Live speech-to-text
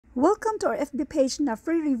Welcome to our FB page na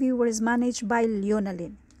free reviewers managed by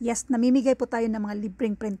Leonalyn. Yes, namimigay po tayo ng mga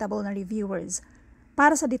libreng printable na reviewers.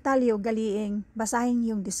 Para sa detalye o galiing, basahin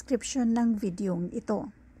yung description ng videong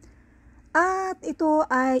ito. At ito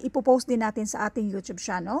ay ipopost din natin sa ating YouTube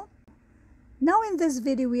channel. Now in this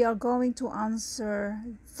video, we are going to answer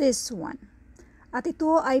this one. At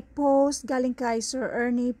ito ay post galing kay Sir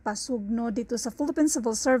Ernie Pasugno dito sa Philippine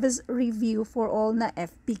Civil Service Review for All na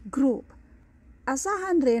FB group.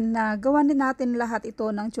 Asahan rin na gawan din natin lahat ito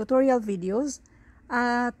ng tutorial videos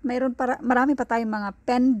at marami pa tayong mga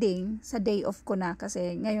pending sa day off ko na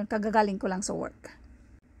kasi ngayon kagagaling ko lang sa work.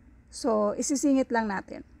 So, isisingit lang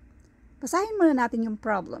natin. Basahin muna natin yung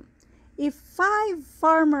problem. If 5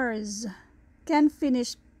 farmers can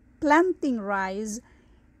finish planting rice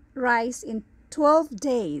in 12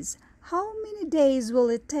 days, how many days will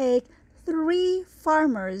it take 3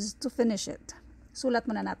 farmers to finish it? Sulat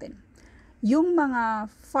muna natin. Yung mga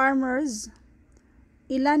farmers,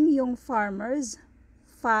 ilan yung farmers?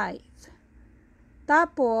 5.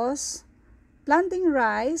 Tapos, planting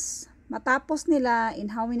rice, matapos nila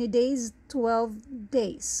in how many days? 12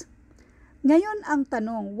 days. Ngayon ang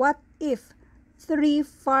tanong, what if 3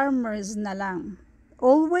 farmers na lang?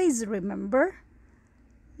 Always remember,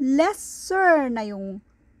 lesser na yung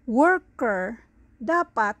worker,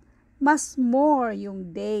 dapat mas more yung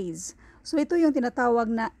days. So, ito yung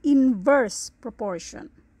tinatawag na inverse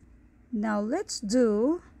proportion. Now, let's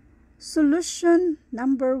do solution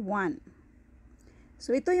number 1.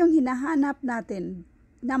 So, ito yung hinahanap natin,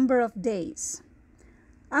 number of days.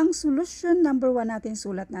 Ang solution number 1 natin,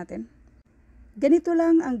 sulat natin. Ganito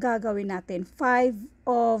lang ang gagawin natin, 5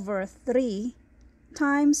 over 3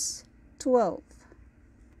 times 12.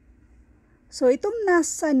 So, itong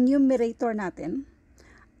nasa numerator natin,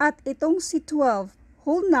 at itong si 12,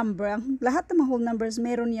 whole number, ang lahat ng mga whole numbers,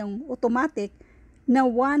 meron yung automatic na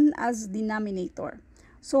 1 as denominator.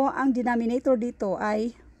 So, ang denominator dito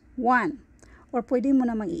ay 1. Or pwede mo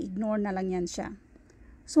namang i-ignore na lang yan siya.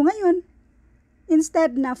 So, ngayon,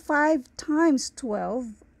 instead na 5 times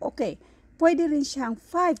 12, okay, pwede rin siyang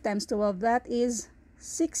 5 times 12, that is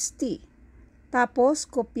 60. Tapos,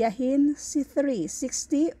 kopyahin si 3.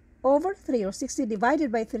 60 over 3 or 60 divided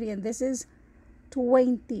by 3 and this is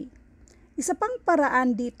 20. Isa pang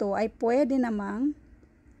paraan dito ay pwede namang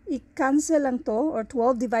i-cancel lang to or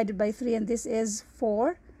 12 divided by 3 and this is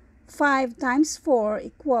 4. 5 times 4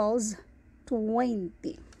 equals 20.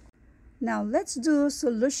 Now, let's do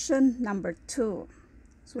solution number 2.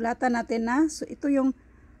 Sulatan natin na. So, ito yung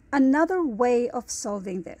another way of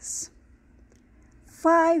solving this.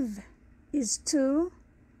 5 is to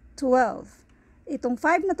 12. Itong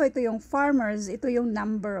 5 na to, ito yung farmers, ito yung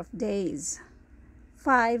number of days.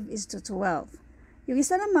 5 is to 12. Yung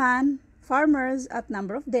isa naman, farmers at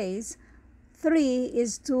number of days, 3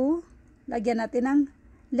 is to, lagyan natin ng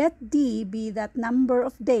let D be that number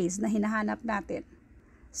of days na hinahanap natin.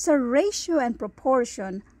 Sa ratio and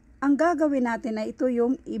proportion, ang gagawin natin na ito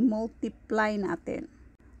yung i-multiply natin.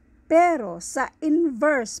 Pero sa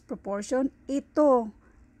inverse proportion, ito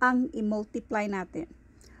ang i-multiply natin.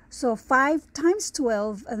 So 5 times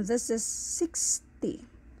 12 and this is 60.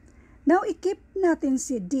 Now, i-keep natin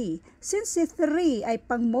si D. Since si 3 ay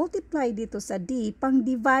pang-multiply dito sa D,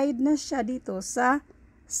 pang-divide na siya dito sa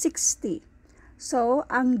 60. So,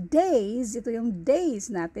 ang days, ito yung days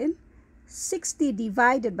natin, 60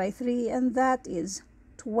 divided by 3 and that is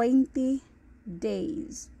 20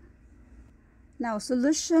 days. Now,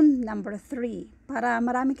 solution number 3. Para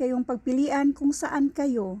marami kayong pagpilian kung saan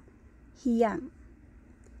kayo hiyang.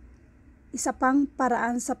 Isa pang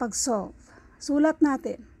paraan sa pag-solve. Sulat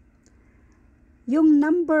natin. Yung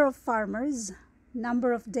number of farmers,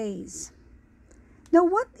 number of days. Now,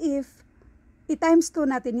 what if i-times 2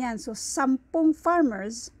 natin yan? So, 10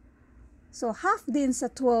 farmers. So, half din sa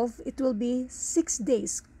 12, it will be 6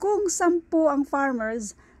 days. Kung 10 ang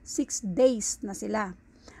farmers, 6 days na sila.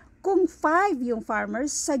 Kung 5 yung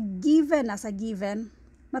farmers, sa given,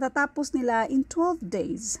 matatapos nila in 12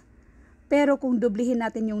 days. Pero kung dublihin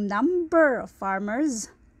natin yung number of farmers,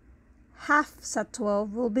 half sa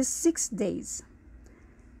 12 will be 6 days.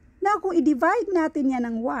 Now, kung i-divide natin yan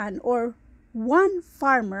ng 1 or 1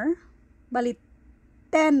 farmer, balit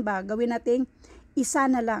 10 ba, gawin natin isa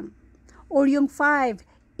na lang. Or yung 5,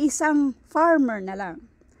 isang farmer na lang.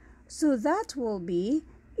 So, that will be,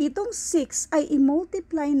 itong 6 ay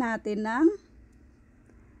i-multiply natin ng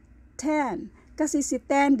 10. Kasi si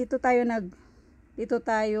 10, dito tayo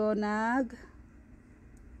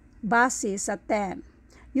base sa 10.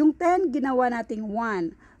 Yung 10, ginawa nating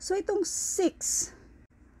 1. So, itong 6,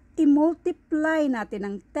 i-multiply natin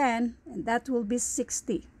ng 10 and that will be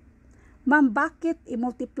 60. Ma'am, bakit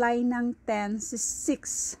i-multiply ng 10 sa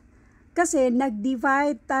 6? Kasi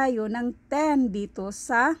nag-divide tayo ng 10 dito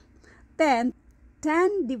sa 10.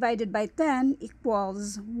 10 divided by 10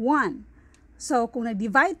 equals 1. So, kung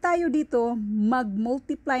nag-divide tayo dito,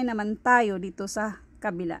 mag-multiply naman tayo dito sa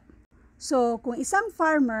kabila. So, kung isang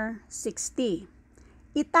farmer, 60.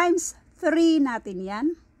 I-times 3 natin yan.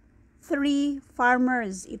 3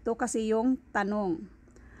 farmers. Ito kasi yung tanong.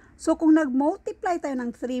 So, kung nag-multiply tayo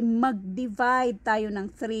ng 3, mag-divide tayo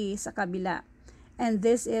ng 3 sa kabila. And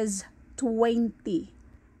this is 20.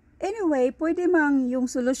 Anyway, pwede mang yung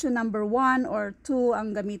solution number 1 or 2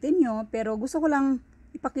 ang gamitin nyo, pero gusto ko lang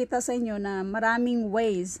ipakita sa inyo na maraming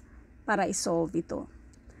ways para isolve ito.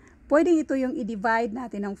 Pwede ito yung i-divide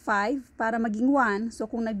natin ng 5 para maging 1. So,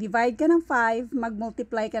 kung nag-divide ka ng 5,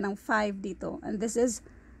 mag-multiply ka ng 5 dito. And this is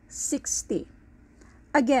 60.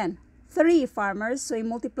 Again, 3 farmers. So,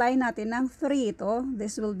 i-multiply natin ng 3 ito.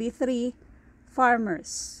 This will be 3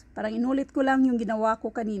 farmers. Parang inulit ko lang yung ginawa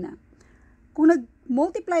ko kanina. Kung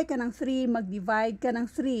nag-multiply ka ng 3, mag-divide ka ng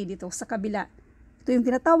 3 dito sa kabila. Ito yung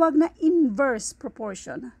tinatawag na inverse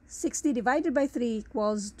proportion. 60 divided by 3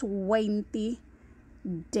 equals 20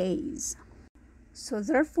 days. So,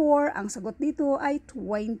 therefore, ang sagot dito ay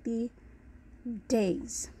 20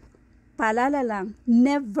 days. Paalala lang,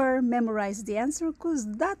 never memorize the answer because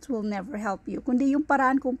that will never help you. Kundi yung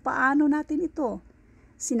paraan kung paano natin ito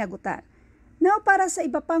sinagutan. Now, para sa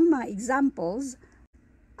iba pang mga examples,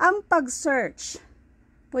 ang pag-search,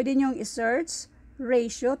 pwede nyong i-search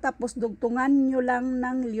ratio tapos dugtungan nyo lang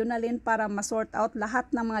ng Leonalyn para ma-sort out lahat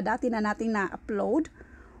ng mga dati na natin na-upload.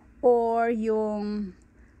 Or yung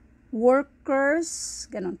workers,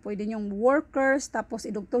 ganun. Pwede nyong workers tapos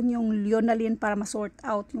idugtong yung Leonalyn para ma-sort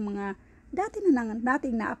out yung mga dati na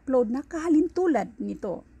nating na-upload na kahalintulad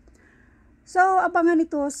nito. So, abangan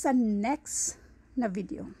ito sa next na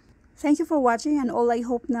video. Thank you for watching and all I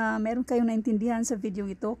hope na meron kayong naintindihan sa video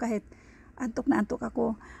ito kahit antok na antok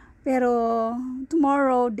ako. Pero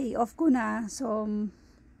tomorrow, day off ko na. So,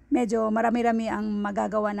 medyo marami-rami ang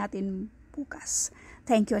magagawa natin bukas.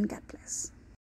 Thank you and God bless.